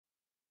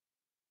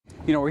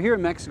You know, we're here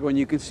in Mexico and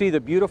you can see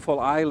the beautiful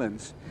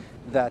islands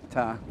that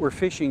we're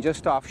fishing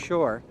just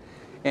offshore,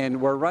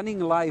 and we're running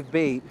live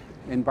bait,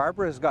 and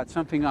Barbara's got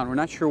something on. We're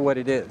not sure what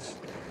it is.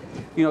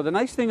 You know, the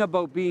nice thing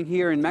about being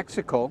here in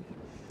Mexico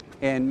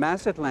and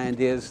Mazatlan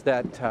is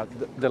that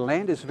the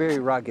land is very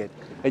rugged,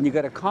 and you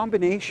got a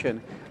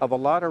combination of a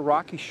lot of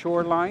rocky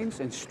shorelines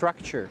and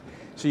structure.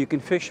 So you can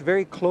fish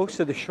very close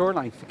to the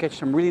shoreline to catch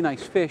some really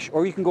nice fish,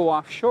 or you can go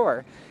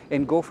offshore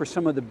and go for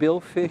some of the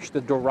billfish,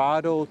 the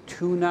dorado,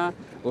 tuna,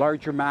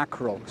 larger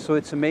mackerel. So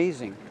it's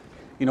amazing.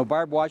 You know,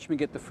 Barb watched me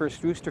get the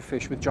first rooster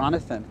fish with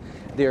Jonathan.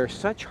 They're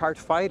such hard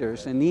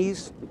fighters, and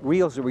these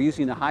reels that we're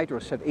using, the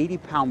hydros, have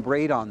 80-pound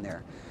braid on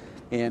there.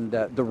 And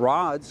the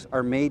rods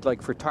are made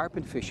like for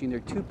tarpon fishing. They're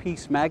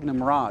 2-piece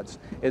Magnum rods,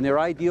 and they're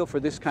ideal for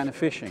this kind of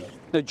fishing.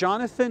 Now,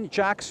 Jonathan,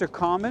 jacks are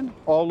common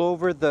all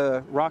over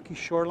the rocky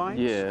shorelines?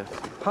 Yeah.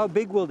 How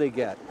big will they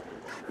get?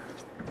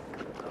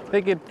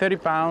 They get 30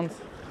 pounds.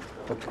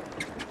 Okay.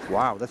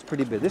 Wow, that's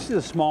pretty big. This is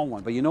a small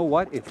one, but you know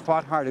what? It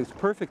fought hard. It was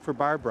perfect for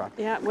Barbara.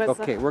 Yeah,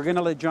 okay, we're going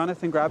to let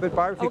Jonathan grab it,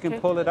 Barb, if you can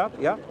pull it up.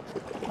 Yep.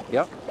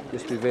 Yep.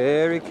 Just be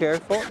very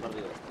careful.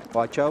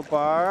 Watch out,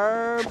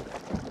 Barb.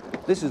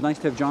 This is nice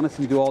to have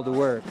Jonathan do all the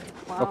work.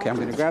 Wow. Okay, I'm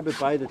going to grab it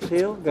by the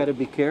tail. Got to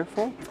be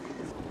careful.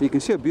 You can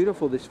see how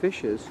beautiful this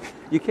fish is.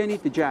 You can't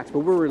eat the jacks, but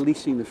we're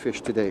releasing the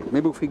fish today.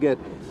 Maybe if we get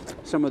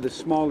some of the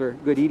smaller,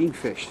 good eating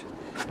fish.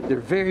 They're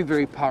very,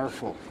 very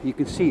powerful. You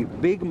can see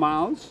big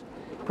mouths.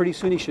 Pretty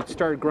soon he should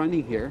start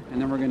grunting here,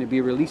 and then we're going to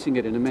be releasing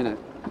it in a minute.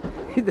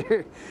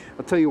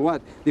 I'll tell you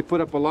what, they put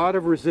up a lot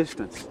of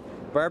resistance.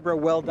 Barbara,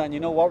 well done. You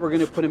know what? We're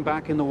going to put him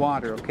back in the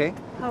water, okay?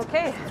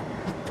 Okay.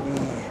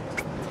 Yeah.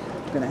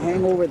 Going to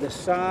hang over the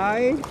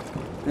side.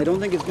 I don't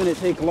think it's going to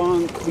take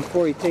long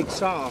before he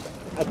takes off.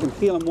 I can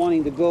feel him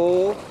wanting to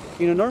go.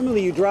 You know,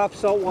 normally you drop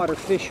saltwater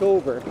fish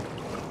over.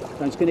 So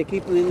I'm just going to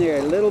keep him in there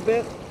a little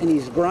bit, and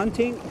he's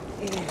grunting.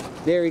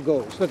 There he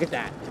goes. Look at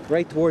that.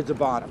 Right towards the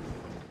bottom.